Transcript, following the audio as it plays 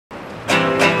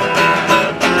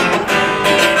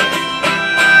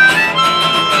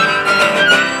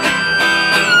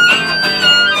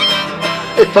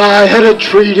If I had a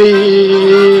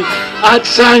treaty, I'd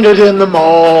sign it in the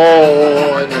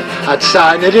morning, I'd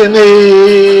sign it in the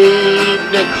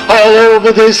evening, all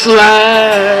over this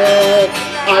land.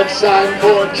 I'd sign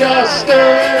for justice,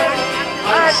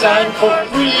 I'd sign for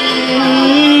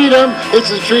freedom.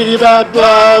 It's a treaty about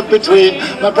love between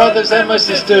my brothers and my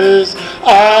sisters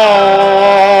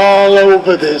all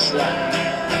over this land.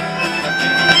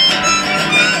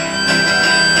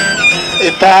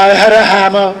 If I had a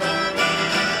hammer,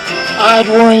 I'd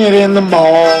ring it in the morning,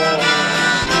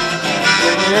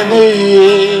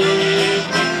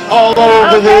 all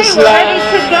over this we're land.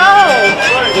 ready to go.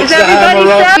 Is everybody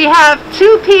set? We have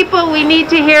two people we need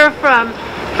to hear from.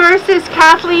 First is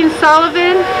Kathleen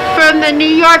Sullivan from the New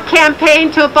York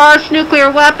campaign to abolish nuclear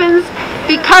weapons.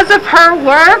 Because of her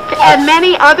work and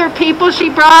many other people she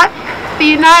brought, the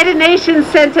United Nations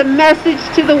sent a message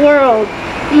to the world.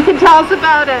 You can tell us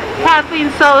about it. Kathleen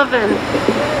Sullivan.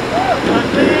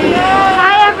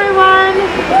 Hi everyone.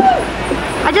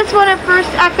 I just want to first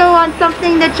echo on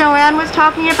something that Joanne was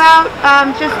talking about.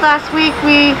 Just last week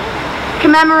we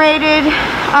commemorated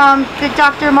the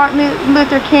Dr. Martin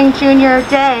Luther King Jr.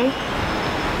 Day.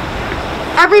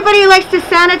 Everybody likes to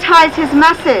sanitize his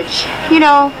message. You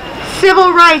know,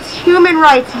 civil rights, human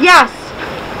rights, yes.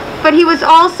 But he was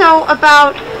also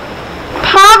about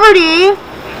poverty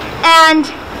and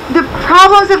the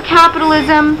problems of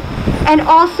capitalism, and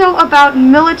also about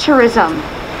militarism.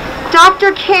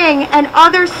 Dr. King and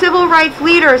other civil rights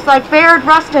leaders like Bayard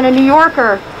Rustin, a New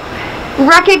Yorker,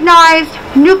 recognized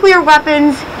nuclear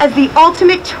weapons as the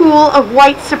ultimate tool of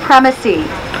white supremacy.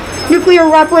 Nuclear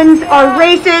weapons are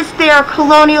racist, they are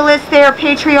colonialist, they are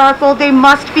patriarchal, they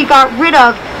must be got rid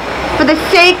of for the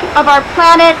sake of our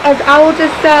planet, as Owl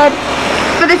just said,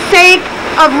 for the sake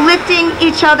of lifting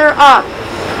each other up.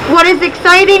 What is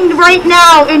exciting right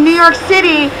now in New York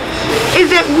City is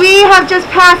that we have just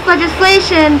passed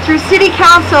legislation through City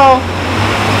Council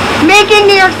making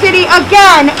New York City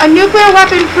again a nuclear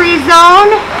weapon-free zone,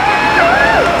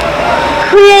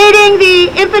 creating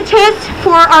the impetus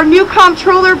for our new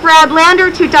comptroller Brad Lander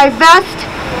to divest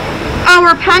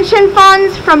our pension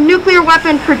funds from nuclear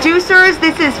weapon producers.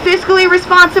 This is fiscally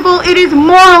responsible, it is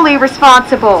morally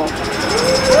responsible.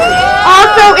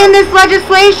 Also in this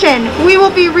legislation, we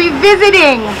will be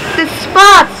revisiting the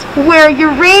spots where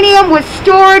uranium was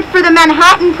stored for the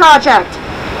Manhattan Project.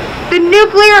 The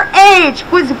nuclear age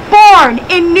was born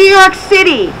in New York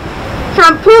City,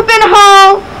 from Pupin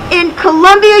Hall in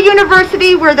Columbia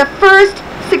University, where the first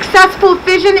successful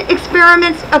fission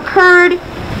experiments occurred,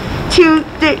 to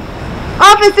the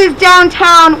offices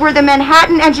downtown where the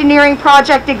Manhattan Engineering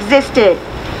Project existed.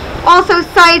 Also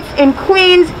sites in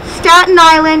Queens, Staten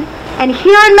Island, and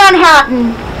here in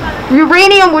Manhattan,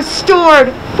 uranium was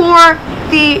stored for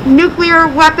the nuclear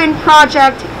weapon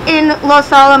project in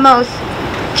Los Alamos.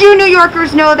 Few New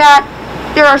Yorkers know that.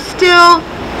 There are still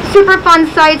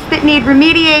Superfund sites that need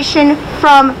remediation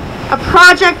from a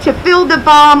project to build the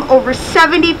bomb over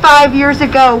 75 years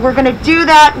ago. We're going to do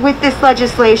that with this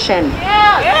legislation.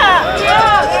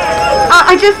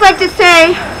 I'd just like to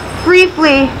say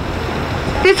briefly,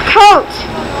 this coat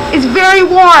is very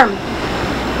warm.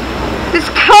 This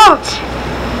coat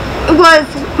was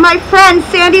my friend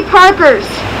Sandy Parker's.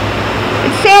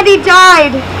 Sandy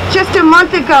died just a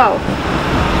month ago.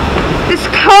 This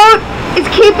coat is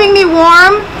keeping me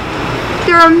warm.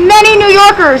 There are many New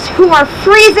Yorkers who are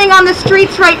freezing on the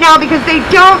streets right now because they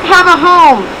don't have a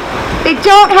home. They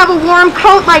don't have a warm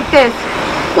coat like this.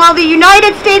 While the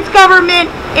United States government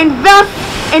invests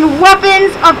in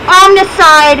weapons of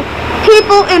omnicide,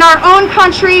 people in our own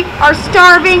country are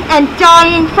starving and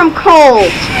dying from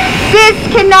cold. This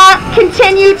cannot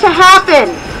continue to happen.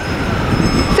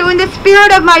 So in the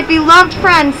spirit of my beloved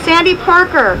friend, Sandy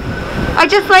Parker, I'd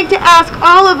just like to ask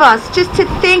all of us just to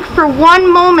think for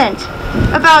one moment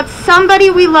about somebody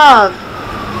we love,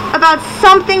 about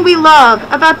something we love,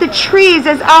 about the trees,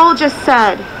 as Owl just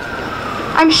said.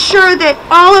 I'm sure that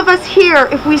all of us here,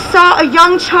 if we saw a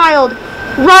young child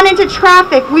run into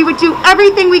traffic, we would do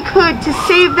everything we could to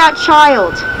save that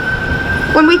child.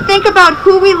 When we think about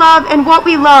who we love and what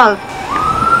we love,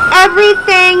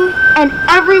 everything and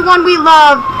everyone we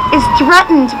love is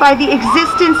threatened by the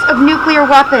existence of nuclear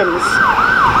weapons.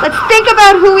 Let's think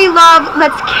about who we love,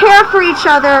 let's care for each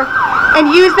other,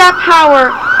 and use that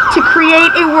power to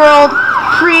create a world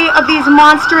free of these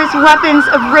monstrous weapons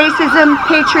of racism,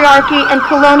 patriarchy, and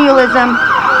colonialism.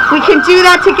 We can do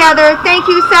that together.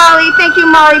 Thank you, Sally. Thank you,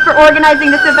 Mari, for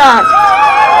organizing this event.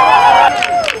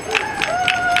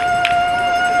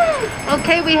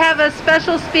 Okay, we have a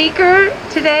special speaker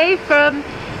today from,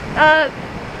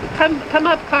 come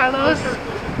up, Carlos,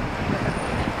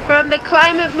 from the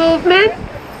climate movement.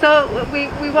 So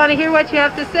we want to hear what you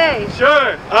have to say.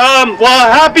 Sure.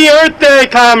 Well, happy Earth Day,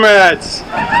 comrades.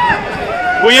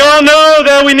 We all know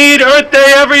that we need Earth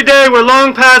Day every day. We're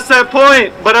long past that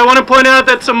point. But I want to point out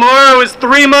that tomorrow is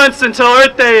 3 months until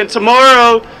Earth Day, and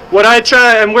tomorrow,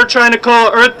 we're trying to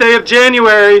call Earth Day of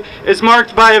January, is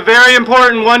marked by a very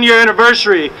important one-year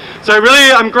anniversary. So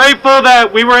I'm grateful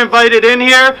that we were invited in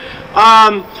here.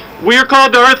 We're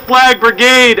called the Earth Flag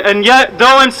Brigade, and yet,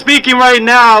 though I'm speaking right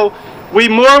now, we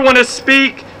more want to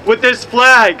speak with this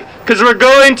flag, because we're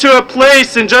going to a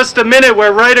place in just a minute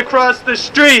where right across the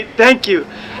street, thank you,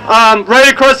 right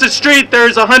across the street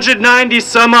there's 190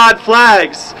 some odd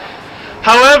flags.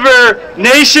 However,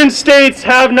 nation states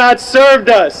have not served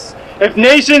us. If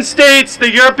nation states,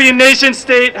 the European nation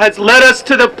state has led us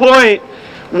to the point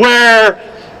where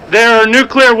there are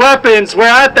nuclear weapons, we're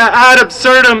at the ad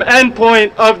absurdum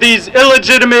endpoint of these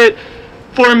illegitimate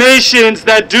formations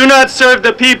that do not serve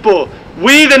the people.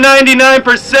 We, the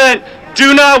 99%,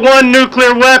 do not want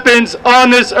nuclear weapons on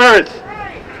this earth.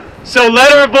 So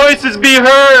let our voices be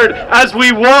heard as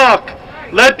we walk.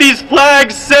 Let these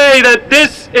flags say that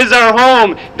this is our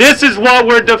home. This is what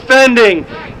we're defending.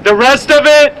 The rest of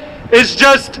it is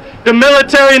just the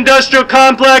military-industrial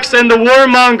complex and the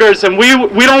warmongers, and we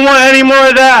don't want any more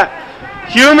of that.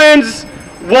 Humans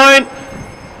want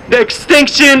the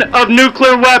extinction of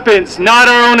nuclear weapons, not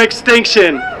our own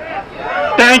extinction.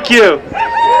 Thank you.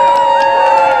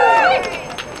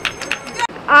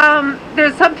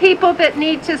 There's some people that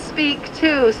need to speak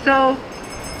too, so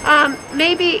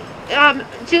maybe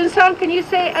Jun-sung, can you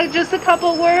say just a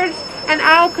couple words? And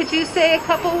Al, could you say a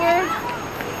couple words?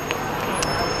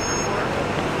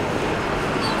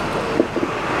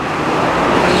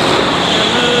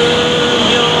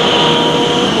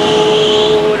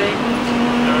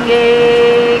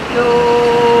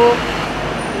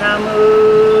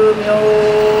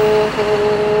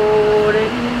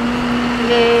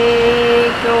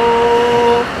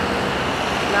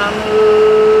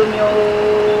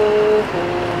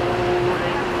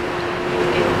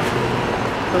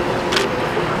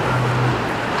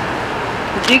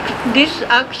 This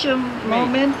action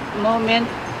moment,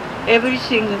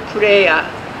 everything prayer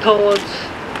towards.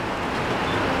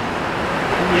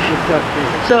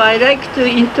 So I like to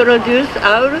introduce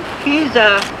Aul. He's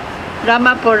a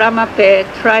Ramapo Ramape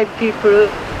tribe people.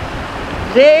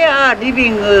 They are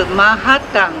living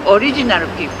Manhattan original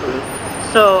people.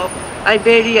 So I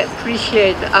very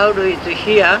appreciate Aul is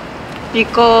here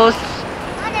because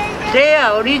they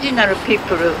are original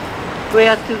people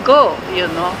where to go,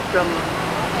 from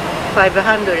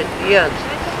 500 years.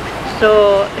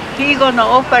 So he gonna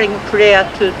offering prayer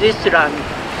to this land.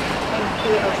 Thank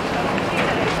you.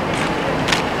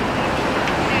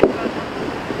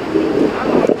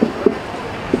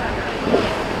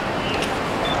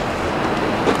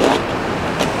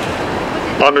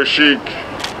 Anashik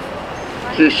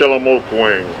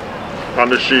Kishalamokwang,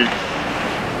 Anashik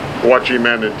Wachi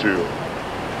Manitou,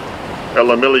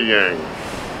 Elamiliyang,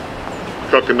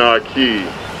 Kakana Ki,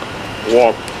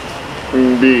 Walk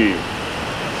Umbi,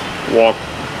 Walk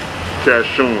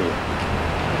Kashun,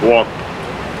 Walk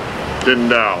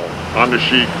Dindao,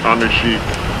 Anashik, Anashik,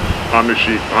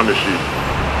 Anashik, Anashik.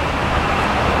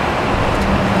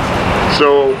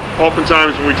 So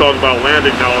oftentimes when we talk about land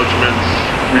acknowledgements,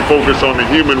 we focus on the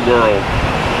human world.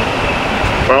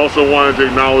 I also wanted to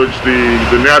acknowledge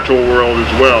the natural world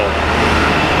as well.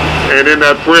 And in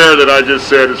that prayer that I just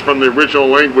said, it's from the original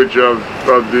language of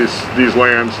these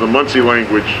lands, the Muncie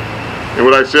language. And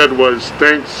what I said was,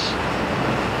 thanks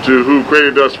to who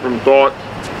created us from thought,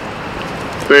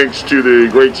 thanks to the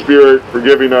Great Spirit for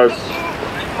giving us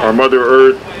our Mother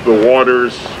Earth, the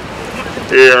waters,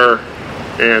 air,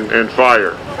 and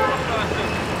fire.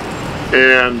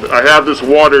 And I have this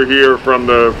water here from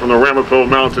the Ramapo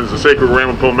Mountains, the sacred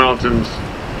Ramapo Mountains.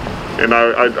 And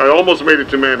I almost made it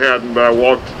to Manhattan, but I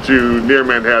walked near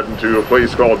Manhattan to a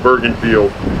place called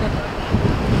Bergenfield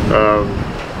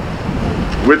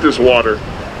with this water.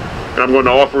 And I'm going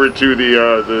to offer it to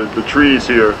the trees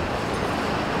here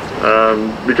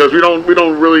because we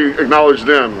don't really acknowledge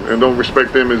them and don't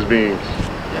respect them as beings.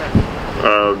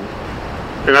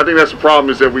 And I think that's the problem,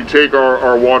 is that we take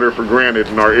our water for granted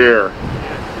and our air.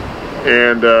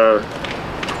 And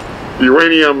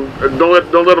uranium, don't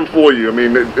let them fool you. I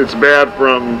mean, it's bad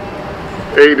from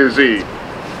A to Z.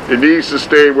 It needs to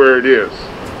stay where it is.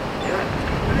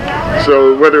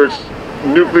 So whether it's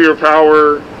nuclear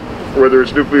power, whether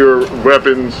it's nuclear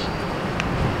weapons,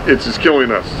 it's just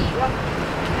killing us.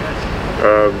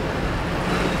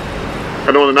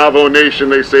 I know in the Navajo Nation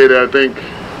they say that I think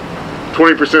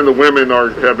 20% of the women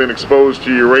have been exposed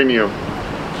to uranium.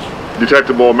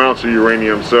 detectable amounts of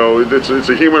uranium. So it's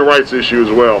a human rights issue as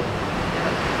well.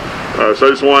 So I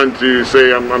just wanted to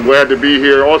say I'm glad to be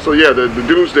here. Also, yeah, the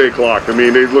doomsday clock. I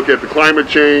mean, they look at the climate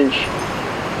change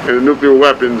and the nuclear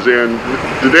weapons, and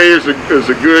today is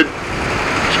a good,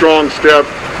 strong step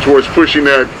towards pushing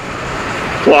that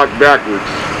clock backwards.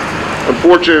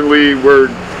 Unfortunately, we're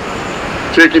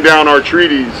taking down our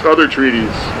treaties, other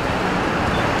treaties.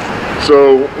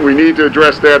 So we need to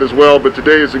address that as well, but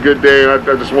today is a good day, and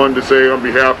I just wanted to say on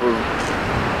behalf of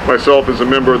myself as a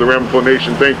member of the Ramapo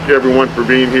Nation, thank everyone for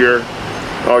being here.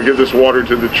 I'll give this water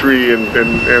to the tree and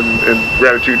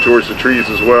gratitude towards the trees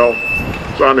as well.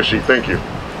 So Anashi, thank you.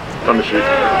 Anashi.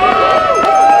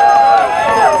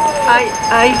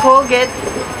 I forget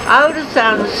our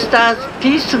son starts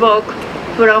peace walk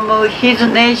from his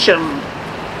nation,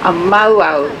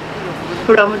 Mau,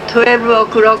 from 12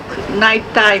 o'clock night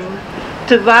time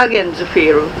to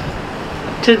Wagensfield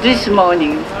to this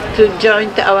morning to join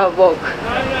our walk.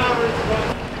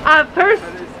 First,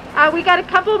 we got a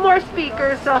couple more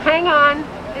speakers, so hang on.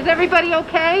 Is everybody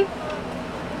okay?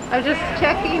 I'm just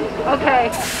checking. Okay.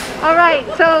 All right.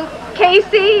 So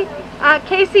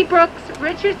Casey Brooks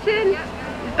Richardson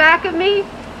is back of me.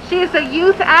 She is a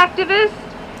youth activist.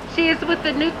 She is with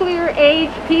the Nuclear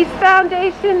Age Peace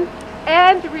Foundation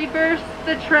and Reverse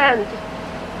the Trend.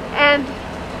 And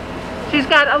she's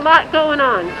got a lot going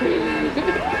on.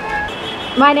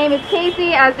 My name is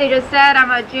Casey. As they just said,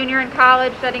 I'm a junior in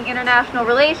college studying international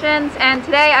relations, and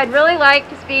today I'd really like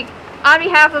to speak on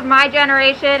behalf of my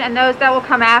generation and those that will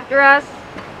come after us.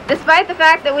 Despite the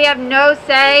fact that we have no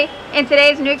say in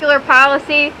today's nuclear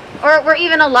policy, or we're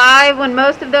even alive when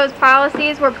most of those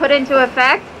policies were put into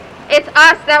effect, it's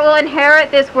us that will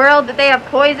inherit this world that they have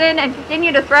poisoned and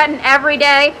continue to threaten every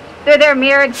day through their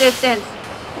mere existence.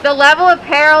 The level of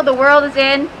peril the world is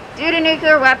in due to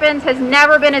nuclear weapons has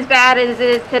never been as bad as it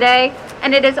is today,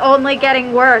 and it is only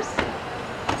getting worse.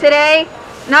 Today,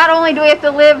 not only do we have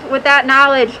to live with that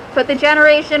knowledge, but the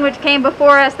generation which came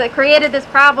before us that created this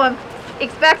problem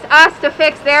expects us to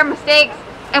fix their mistakes,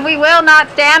 and we will not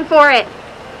stand for it.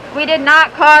 We did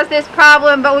not cause this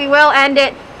problem, but we will end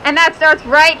it, and that starts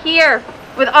right here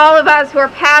with all of us who are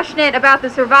passionate about the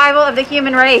survival of the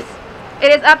human race.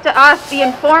 It is up to us, the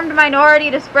informed minority,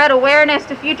 to spread awareness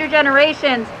to future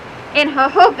generations in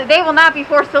hope that they will not be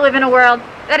forced to live in a world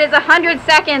that is 100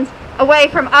 seconds away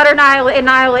from utter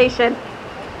annihilation.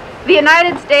 The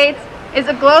United States is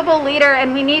a global leader,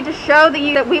 and we need to show the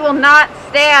youth that we will not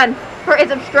stand for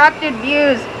its obstructed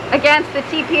views against the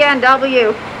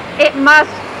TPNW. It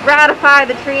must ratify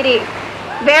the treaty.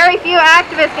 Very few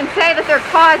activists can say that their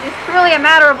cause is truly a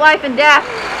matter of life and death,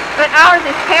 but ours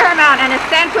is paramount and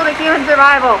essential to human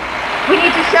survival. We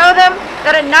need to show them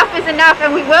that enough is enough,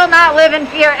 and we will not live in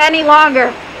fear any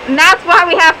longer. And that's why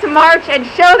we have to march and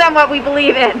show them what we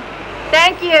believe in.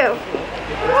 Thank you.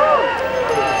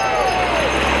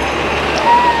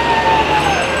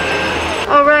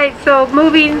 All right, so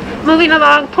moving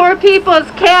along. Poor People's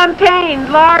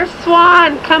Campaign, Lars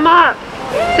Swan, come up.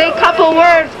 Say a couple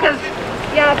words, because,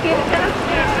 yeah, give it to us.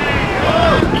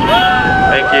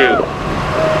 Thank you.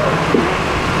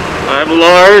 I'm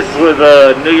Lars with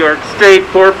the New York State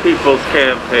Poor People's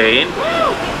Campaign.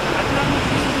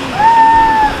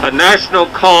 A national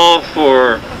call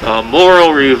for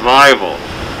moral revival.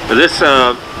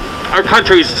 Our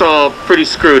country's all pretty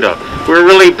screwed up. We're a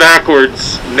really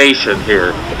backwards nation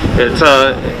here. It's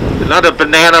not a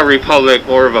banana republic,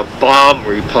 more of a bomb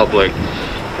republic.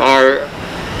 Our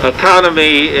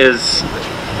economy is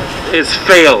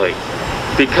failing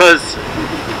because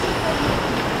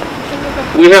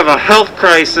we have a health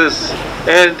crisis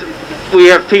and we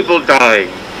have people dying.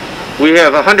 We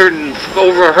have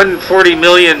over 140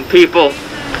 million people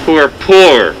who are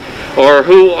poor or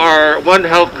who are one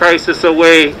health crisis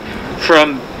away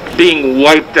from being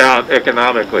wiped out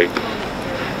economically.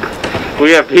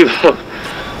 We have people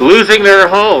losing their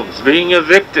homes, being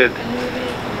evicted.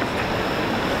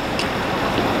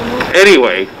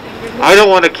 Anyway, I don't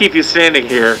want to keep you standing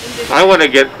here. I want to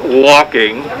get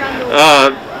walking.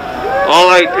 All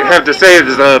I have to say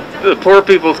is the Poor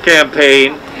People's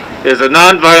Campaign is a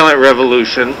nonviolent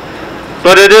revolution,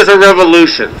 but it is a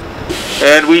revolution.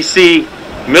 And we see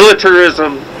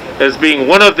militarism as being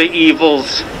one of the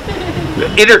evils,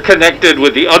 interconnected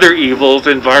with the other evils: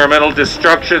 environmental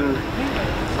destruction,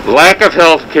 lack of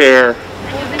health care,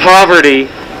 poverty,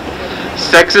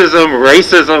 sexism,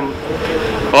 racism,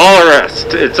 all the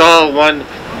rest. It's all one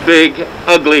big,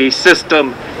 ugly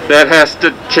system that has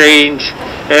to change,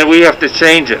 and we have to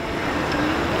change it.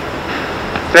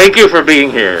 Thank you for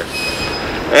being here.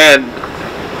 And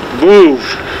move.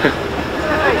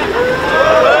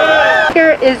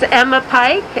 is Emma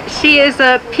Pike. She is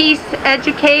a peace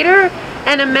educator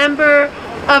and a member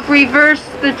of Reverse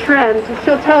the Trend.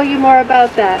 She'll tell you more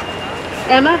about that.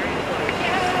 Emma?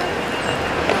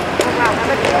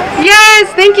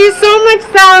 Yes, thank you so much,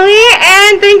 Sally,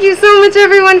 and thank you so much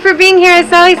everyone for being here. As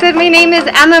Sally said, my name is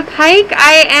Emma Pike.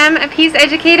 I am a peace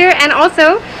educator, and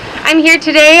also I'm here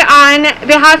today on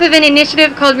behalf of an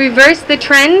initiative called Reverse the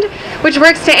Trend, which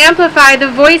works to amplify the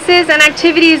voices and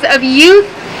activities of youth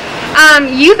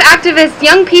activists,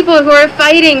 young people who are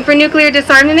fighting for nuclear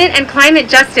disarmament and climate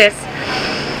justice.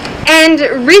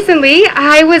 And recently,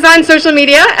 I was on social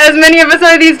media, as many of us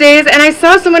are these days, and I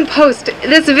saw someone post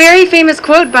this very famous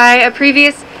quote by a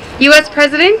previous U.S.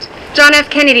 President, John F.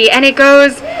 Kennedy, and it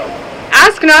goes,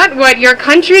 "Ask not what your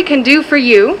country can do for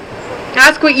you,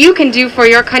 ask what you can do for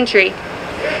your country."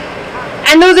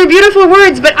 And those are beautiful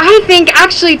words, but I think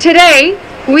actually today,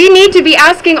 we need to be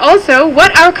asking also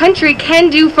what our country can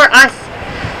do for us.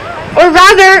 Or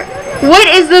rather, what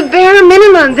is the bare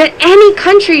minimum that any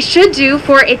country should do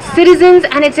for its citizens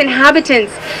and its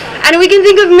inhabitants? And we can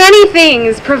think of many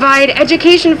things: provide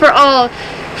education for all,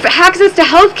 access to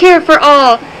health care for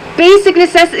all, basic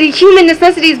human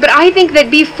necessities. But I think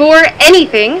that before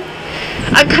anything,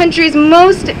 a country's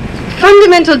most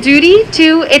fundamental duty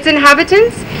to its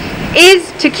inhabitants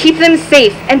is to keep them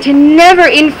safe and to never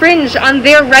infringe on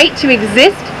their right to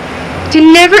exist, to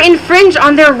never infringe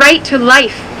on their right to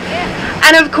life.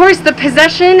 And of course, the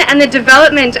possession and the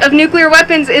development of nuclear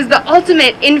weapons is the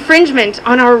ultimate infringement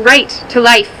on our right to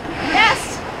life.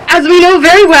 Yes! As we know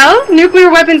very well,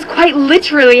 nuclear weapons quite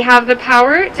literally have the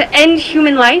power to end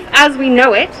human life as we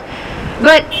know it.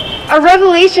 But a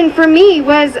revelation for me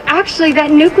was actually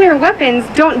that nuclear weapons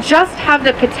don't just have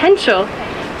the potential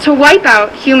to wipe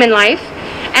out human life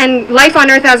and life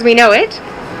on Earth as we know it.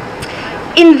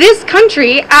 In this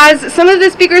country, as some of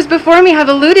the speakers before me have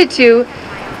alluded to,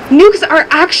 nukes are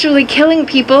actually killing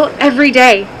people every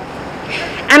day.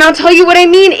 And I'll tell you what I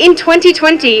mean. In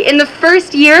 2020, in the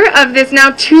first year of this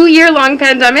now 2-year-long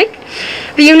pandemic,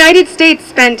 the United States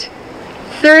spent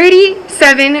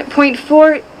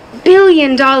 $37.4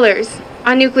 billion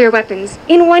on nuclear weapons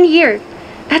in 1 year.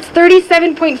 That's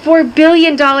 $37.4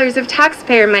 billion of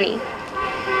taxpayer money.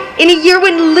 In a year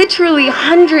when literally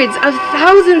hundreds of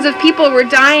thousands of people were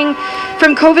dying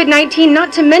from COVID-19,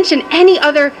 not to mention any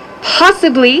other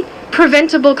possibly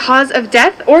preventable cause of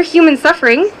death or human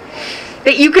suffering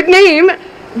that you could name,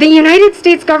 the United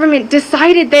States government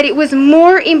decided that it was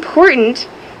more important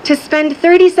to spend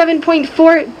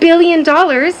 $37.4 billion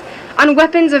on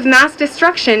weapons of mass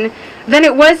destruction than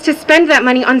it was to spend that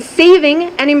money on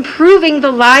saving and improving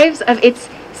the lives of its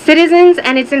citizens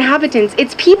and its inhabitants,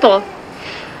 its people.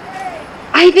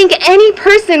 I think any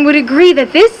person would agree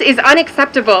that this is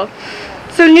unacceptable.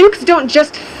 So nukes don't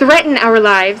just threaten our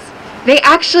lives, they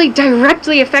actually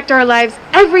directly affect our lives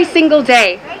every single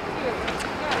day.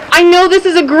 I know this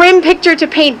is a grim picture to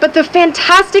paint, but the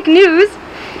fantastic news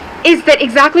is that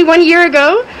exactly 1 year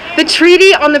ago, the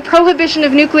Treaty on the Prohibition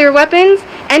of Nuclear Weapons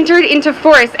entered into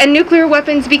force, and nuclear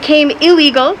weapons became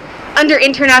illegal under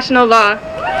international law.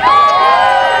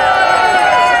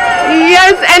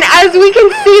 Yes, and as we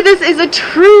can see, this is a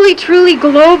truly, truly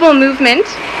global movement.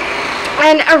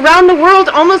 And around the world,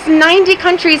 almost 90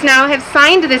 countries now have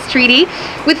signed this treaty,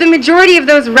 with the majority of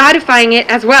those ratifying it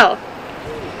as well.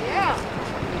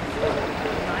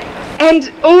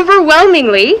 And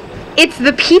overwhelmingly, it's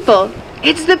the people.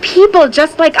 It's the people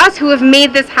just like us who have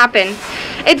made this happen.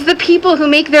 It's the people who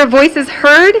make their voices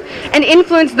heard and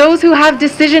influence those who have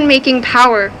decision-making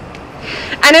power.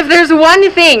 And if there's one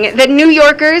thing that New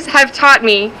Yorkers have taught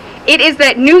me, it is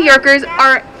that New Yorkers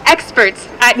are experts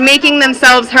at making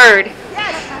themselves heard.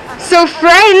 So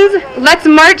friends, let's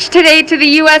march today to the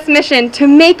U.S. mission to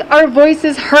make our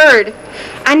voices heard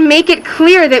and make it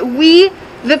clear that we,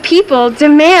 the people,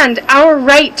 demand our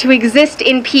right to exist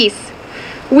in peace.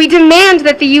 We demand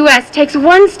that the U.S. takes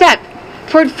one step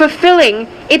toward fulfilling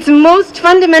its most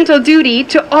fundamental duty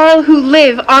to all who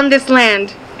live on this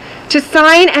land, to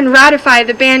sign and ratify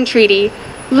the ban treaty.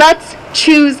 Let's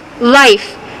choose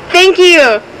life. Thank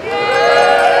you.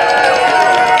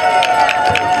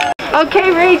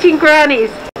 Okay, Raging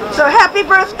Grannies. So happy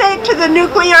birthday to the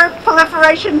Nuclear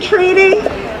Proliferation Treaty.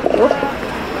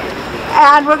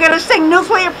 And we're going to sing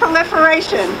Nuclear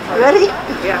Proliferation. Ready?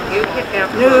 Yeah, you hit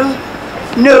that.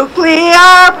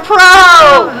 Nuclear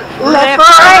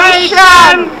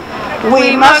proliferation.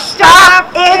 We must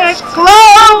stop its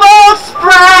global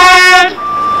spread,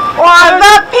 or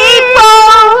the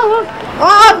people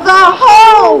of the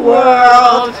whole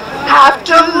world have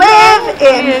to live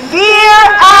in fear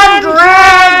and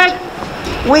dread.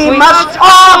 We must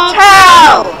all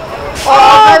tell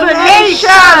all the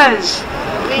nations.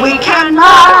 We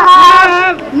cannot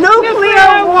have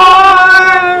nuclear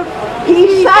war.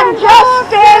 Peace and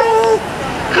justice,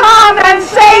 common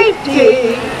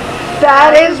safety.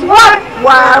 That is what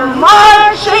we're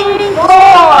marching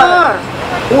for.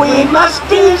 We must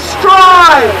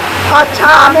destroy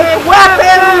atomic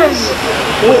weapons.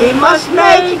 We must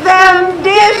make them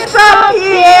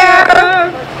disappear.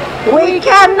 We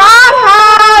cannot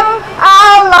have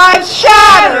our lives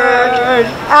shattered,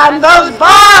 and those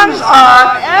bombs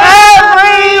are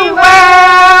everywhere.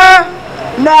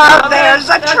 Now there's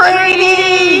a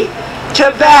treaty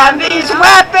to ban these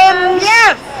weapons.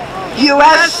 Yes.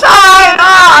 U.S. sign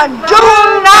on, do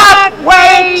not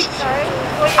wait.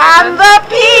 And the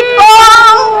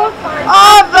people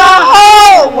of the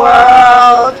whole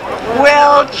world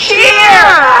will cheer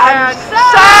and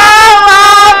celebrate.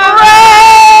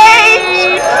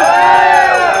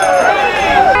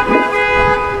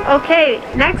 Okay,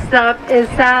 next up is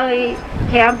Sally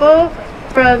Campbell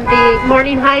from the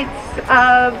Morning Heights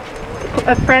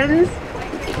Friends,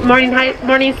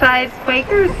 Morningside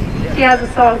Quakers. She has a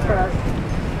song for us.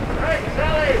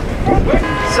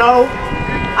 So,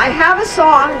 I have a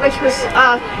song which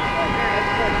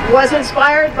was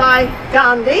inspired by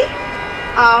Gandhi.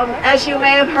 As you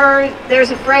may have heard,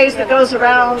 there's a phrase that goes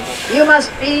around, you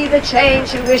must be the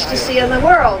change you wish to see in the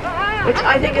world, which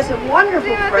I think is a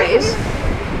wonderful phrase.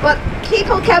 But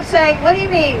people kept saying, what do you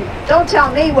mean? Don't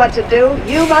tell me what to do.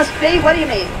 You must be, what do you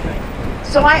mean?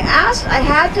 So I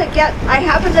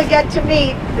happened to get to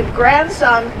meet the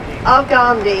grandson of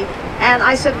Gandhi, and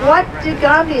I said, what did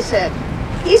Gandhi say?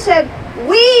 He said,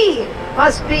 we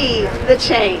must be the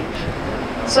change.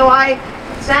 So I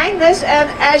sang this, and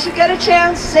as you get a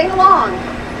chance, sing along.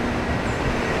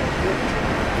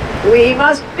 We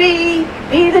must be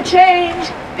the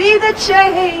change, be the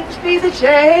change, be the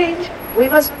change. We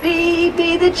must be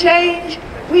the change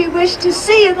we wish to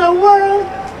see in the world.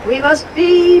 We must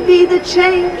be the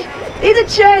change, be the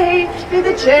change, be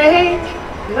the change.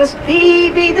 We must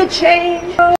be the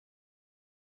change.